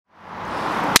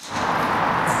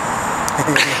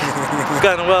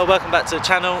Going on well, welcome back to the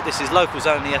channel. This is Locals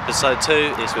Only episode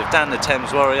 2. It's with Dan the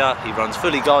Thames Worrior. He runs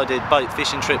fully guided boat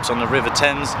fishing trips on the River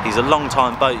Thames. He's a long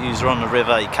time boat user on the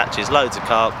river. He catches loads of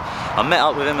carp. I met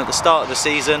up with him at the start of the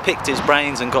season, picked his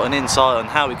brains and got an insight on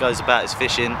how he goes about his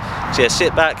fishing. So yeah,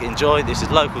 sit back, enjoy. This is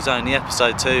Locals Only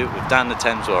episode 2 with Dan the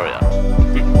Thames Worrior.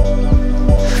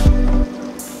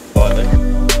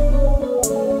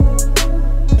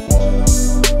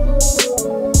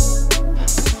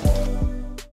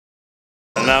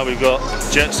 Now we've got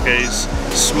jet skis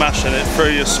smashing it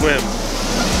through your swim.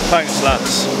 Thanks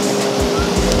lads.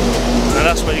 And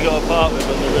that's what you got to part with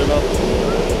on the river.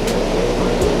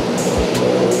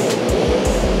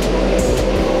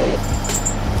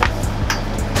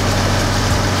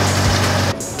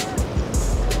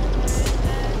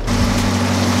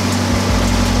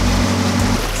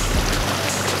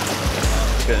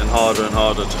 It's getting harder and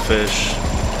harder to fish.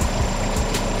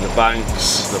 The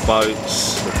banks, the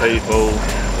boats, the people,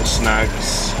 the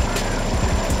snags.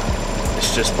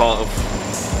 It's just part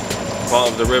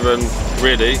of the river, and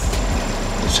really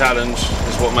the challenge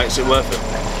is what makes it worth it.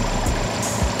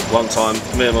 One time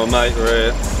me and my mate were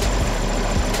here,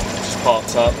 just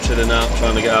parked up, chilling out,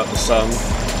 trying to get out the sun,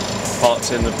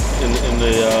 parked in the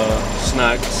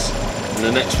snags, and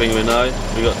the next thing we know,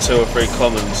 we got 2 or 3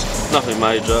 commons, nothing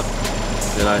major.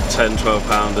 You know, 10, 12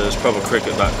 pounders, proper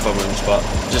cricket bat commons, but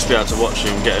just be able to watch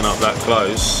him getting up that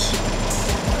close,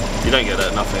 you don't get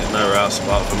that nothing nowhere else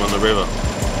apart from on the river.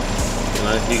 You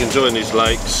know, you can join these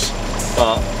lakes,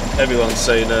 but everyone's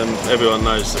seen them, everyone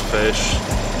knows the fish,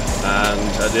 and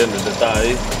at the end of the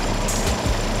day,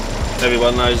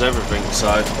 everyone knows everything.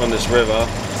 So on this river,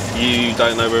 you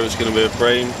don't know whether it's going to be a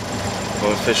bream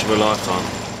or a fish of a lifetime.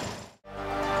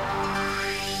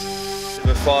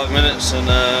 5 minutes and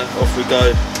off we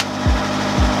go.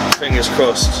 Fingers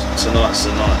crossed, tonight's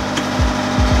the night.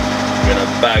 We're gonna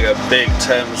bag a big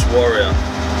Thames Worrior.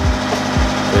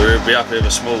 We'll be happy with a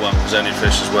small one because any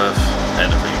fish is worth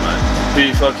anything, mate.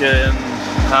 Few fucking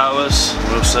hours,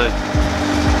 we'll see.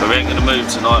 But we ain't gonna move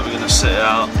tonight, we're gonna sit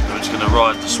out, we're just gonna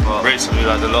ride the spot. Recently we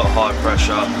had a lot of high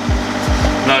pressure.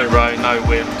 No rain, no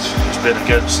wind, it's been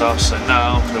against us, so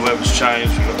now the weather's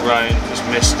changed, we've got rain, it's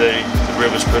misty, the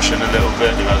river's pushing a little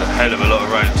bit, we've had a hell of a lot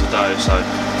of rain today, so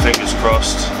fingers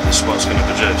crossed this spot's going to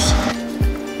produce.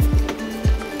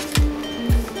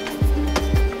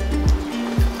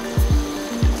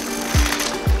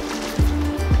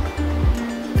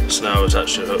 It's now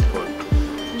attached to a hook point,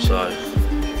 so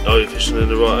are you fishing in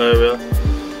the right area?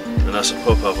 And that's a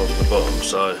pop-up off the bottom,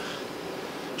 so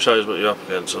shows what you're up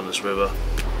against on this river.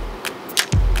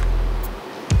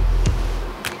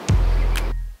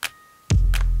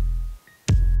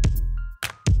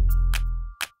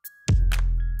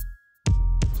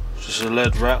 Just a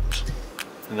lead wrapped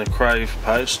in a Clive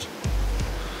paste.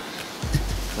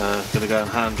 Gonna go and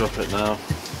hand drop it now,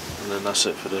 and then that's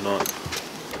it for the night.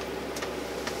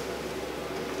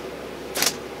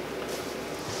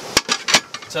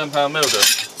 £10 milder.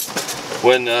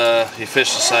 When you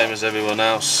fish the same as everyone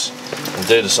else and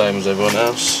do the same as everyone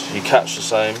else, you catch the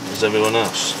same as everyone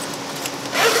else.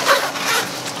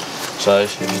 So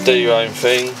if you do your own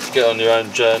thing, get on your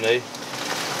own journey,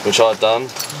 which I've done,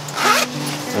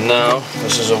 and now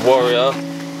this is a Worrior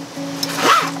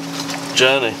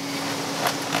journey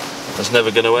that's never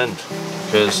going to end,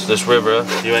 because this river,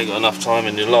 you ain't got enough time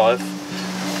in your life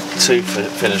to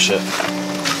finish it.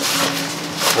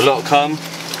 A lot come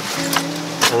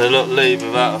and a lot leave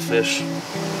without a fish,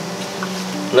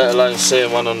 let alone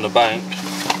seeing one on the bank.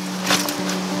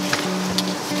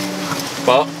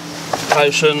 But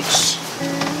patience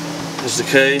is the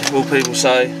key. All people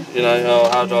say, you know, oh,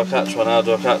 how do I catch one, how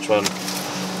do I catch one?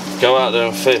 Go out there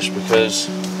and fish, because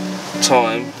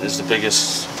time is the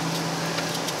biggest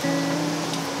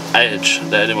edge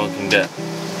that anyone can get,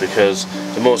 because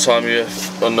the more time you're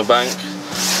on the bank,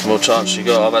 the more chance you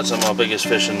got. I've had some of my biggest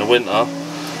fish in the winter,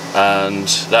 and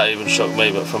that even shocked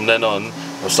me, but from then on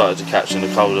I've started to catch in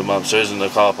the colder months. There isn't a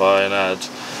carp I ain't had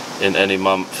in any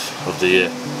month of the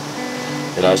year.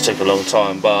 You know, it's taken a long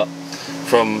time, but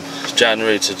from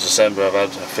January to December I've had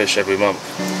a fish every month.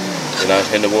 You know,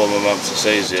 in the warmer months it's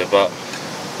easier, but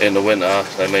in the winter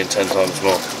they mean 10 times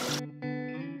more.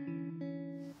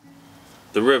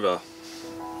 The river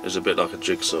is a bit like a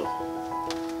jigsaw.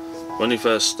 When you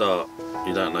first start,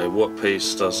 you don't know what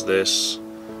piece does this,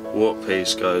 what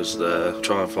piece goes there.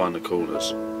 Try and find the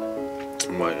corners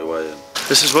and work your way in.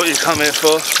 This is what you come here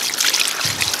for.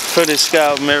 Fully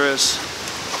scaled mirrors,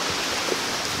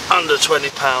 under £20.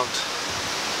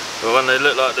 But when they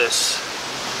look like this,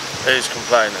 who's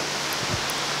complaining?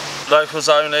 Locals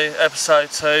Only, episode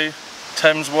 2,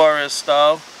 Thames Worrior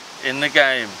style. in the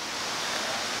game.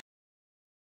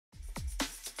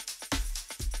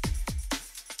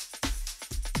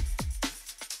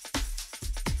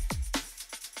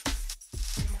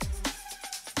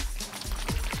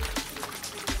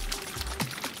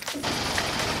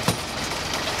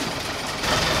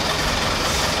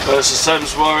 This is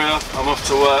Thames Worrior. I'm off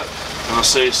to work and I'll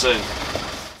see you soon.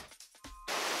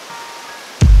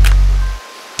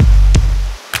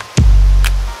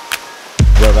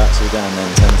 Whereabouts are we down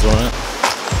then, Thames Worrior?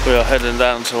 We are heading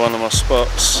down to one of my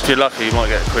spots. If you're lucky, you might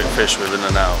get a quick fish within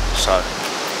an hour. So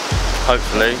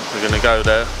hopefully we're going to go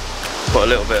there, put a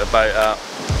little bit of bait out,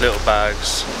 little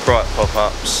bags, bright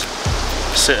pop-ups,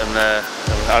 sit them there,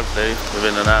 and hopefully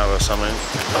within an hour or something,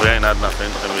 if we ain't had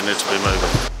nothing, then we need to be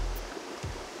moving.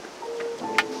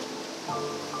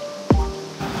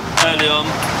 Early on,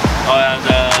 I had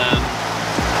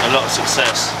a lot of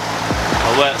success. I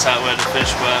worked out where the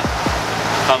fish were,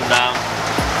 come down,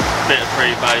 bit of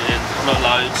pre-baiting, not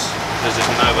loads, because if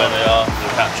you know where they are,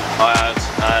 you'll catch them. I had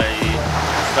a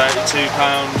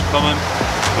 32-pound common,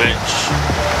 which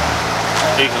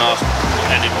you can ask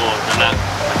any more than that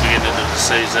at the beginning of the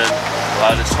season.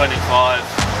 I had a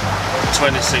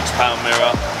 26-pound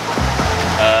mirror,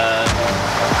 a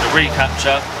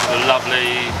recapture, a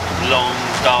lovely, long,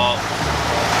 dark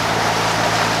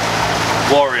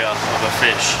warrior of a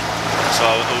fish. So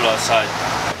all I say.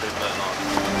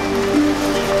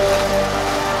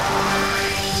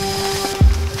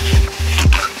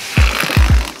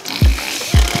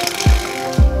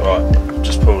 Right,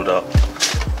 just pulled up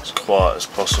as quiet as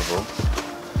possible.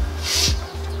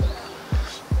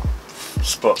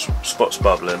 Spots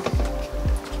bubbling.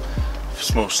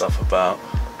 Small stuff about,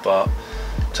 but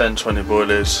 10-20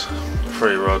 boilies,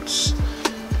 3 rods.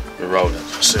 We're rolling.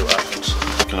 Let's see what happens.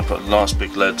 I'm gonna put nice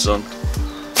big leads on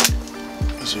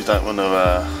because we don't want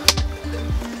to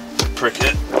prick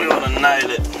it. We want to nail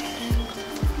it.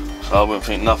 So I wouldn't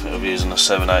think nothing of using a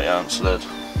 7-8 ounce lead,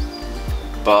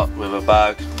 but with a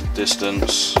bag,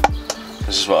 distance.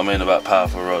 This is what I mean about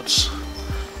powerful rods.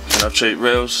 You can have cheap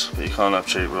reels, but you can't have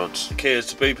cheap rods. The key is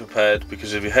to be prepared,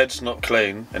 because if your head's not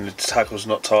clean and your tackle's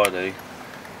not tidy,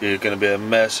 you're going to be a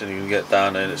mess and you can get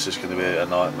down there and it's just going to be a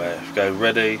nightmare. If you go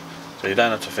ready, so you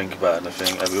don't have to think about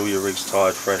anything, have all your rigs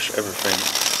tied, fresh, everything,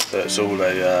 so it's all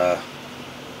a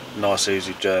nice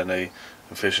easy journey,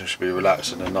 and fishing should be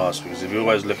relaxing and nice, because if you're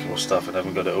always looking for stuff and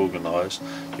haven't got it organised,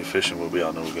 your fishing will be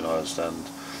unorganised. And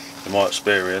in my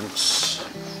experience,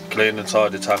 clean and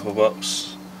tidy tackle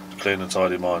box, clean and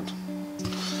tidy mind.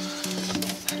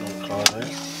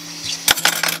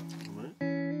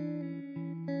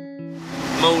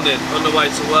 Morning, on the way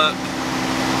to work,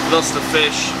 lost a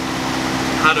fish,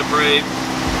 had a bream,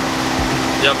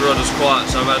 the other rod was quiet,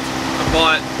 so I've had a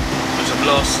bite, which I've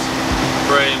lost, a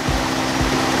bream,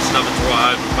 it's nothing to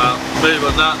write home about. Move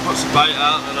on that, put some bait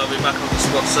out and I'll be back on the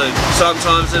spot soon.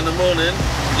 Sometimes in the morning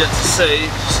you get to see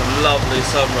some lovely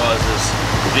sunrises.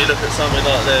 If you look at something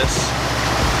like this,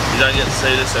 you don't get to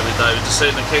see this every day. We're just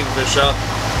seeing the kingfisher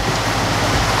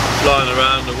flying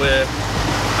around the weir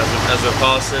as we're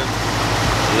passing.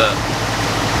 Look,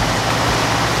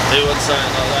 who wants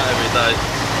something like that every day?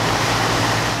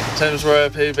 Thames Worrior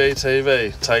PB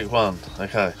TV, take 1.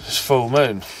 Okay, it's full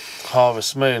moon,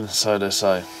 harvest moon, so they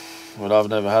say. Well, I've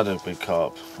never had a big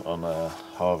carp on a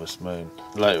harvest moon.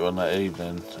 Later on that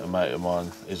evening, a mate of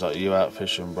mine, he's like, "You out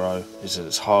fishing, bro?" He said,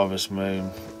 "It's harvest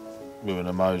moon," with an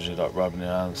emoji like rubbing your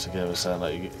hands together, saying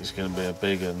like it's going to be a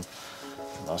big one.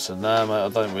 I said, "Nah, mate, I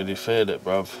don't really feel it,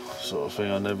 bruv," sort of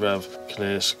thing. I never have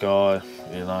clear sky,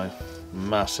 you know,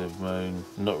 massive moon,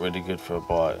 not really good for a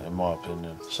bite, in my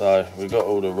opinion. So we got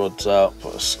all the rods out,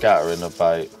 put a scatter in the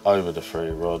bait over the 3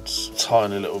 rods,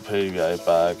 tiny little PVA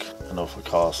bag, and off we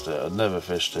cast it. I'd never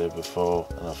fished here before,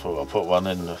 and I thought I'd put one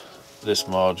in this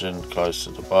margin close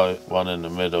to the boat, one in the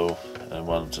middle, and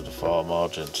one to the far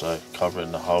margin, so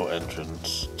covering the whole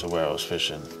entrance to where I was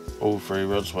fishing. All 3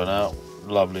 rods went out.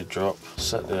 Lovely drop,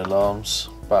 set the alarms,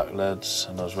 back leads,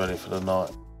 and I was ready for the night.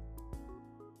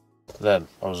 Then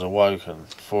I was awoken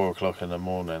 4 o'clock in the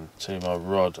morning to my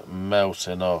rod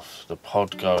melting off, the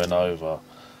pod going over.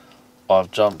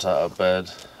 I've jumped out of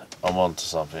bed, I'm onto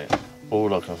something.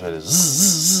 All I can feel is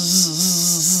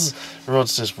zzz, the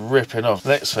rod's just ripping off.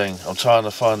 Next thing, I'm trying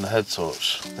to find the head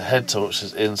torch. The head torch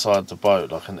is inside the boat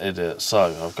like an idiot,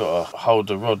 so I've got to hold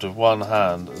the rod with one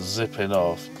hand, zipping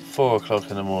off. 4 o'clock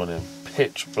in the morning,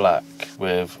 pitch black,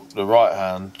 with the right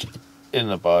hand in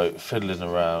the boat, fiddling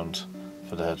around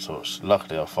for the head torch.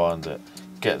 Luckily I find it,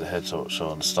 get the head torch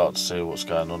on, start to see what's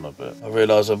going on a bit. I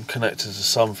realise I'm connected to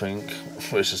something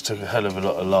which just took a hell of a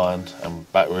lot of line, and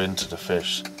back we're into the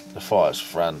fish. The fire's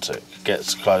frantic.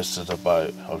 Gets close to the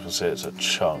boat, I can see it's a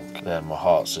chunk. Then my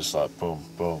heart's just like boom,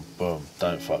 boom, boom.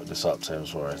 Don't fuck this up,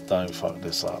 Thames Worrior. Don't fuck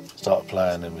this up. Start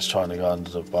playing him, he's trying to go under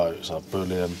the boat. It's like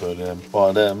bully him.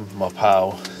 By then, my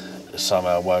pal is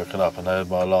somehow woken up and heard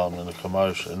my alarm and the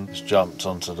commotion. He's jumped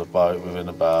onto the boat. Within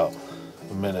about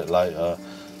a minute later,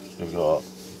 we've got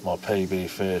my PB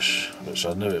fish, which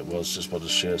I knew it was just by the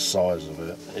sheer size of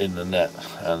it, in the net.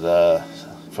 And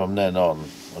from then on,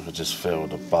 I could just feel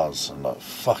the buzz and like,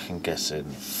 fucking get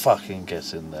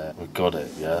in there. We got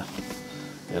it, yeah.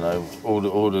 You know,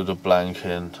 all of the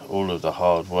blanking, all of the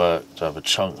hard work to have a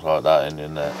chunk like that in your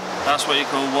net. That's what you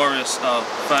call warrior style.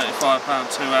 35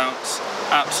 pound 2 ounce,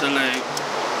 absolute,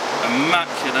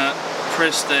 immaculate,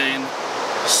 pristine,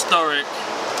 historic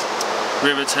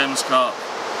River Thames carp.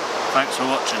 Thanks for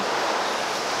watching.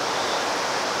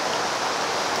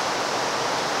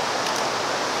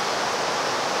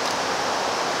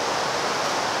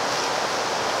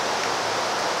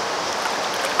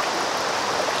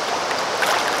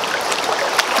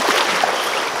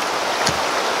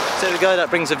 So there we go, that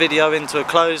brings the video into a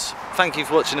close. Thank you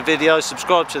for watching the video.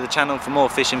 Subscribe to the channel for more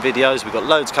fishing videos. We've got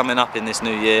loads coming up in this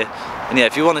new year. And yeah,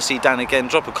 if you want to see Dan again,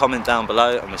 drop a comment down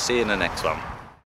below and we'll see you in the next one.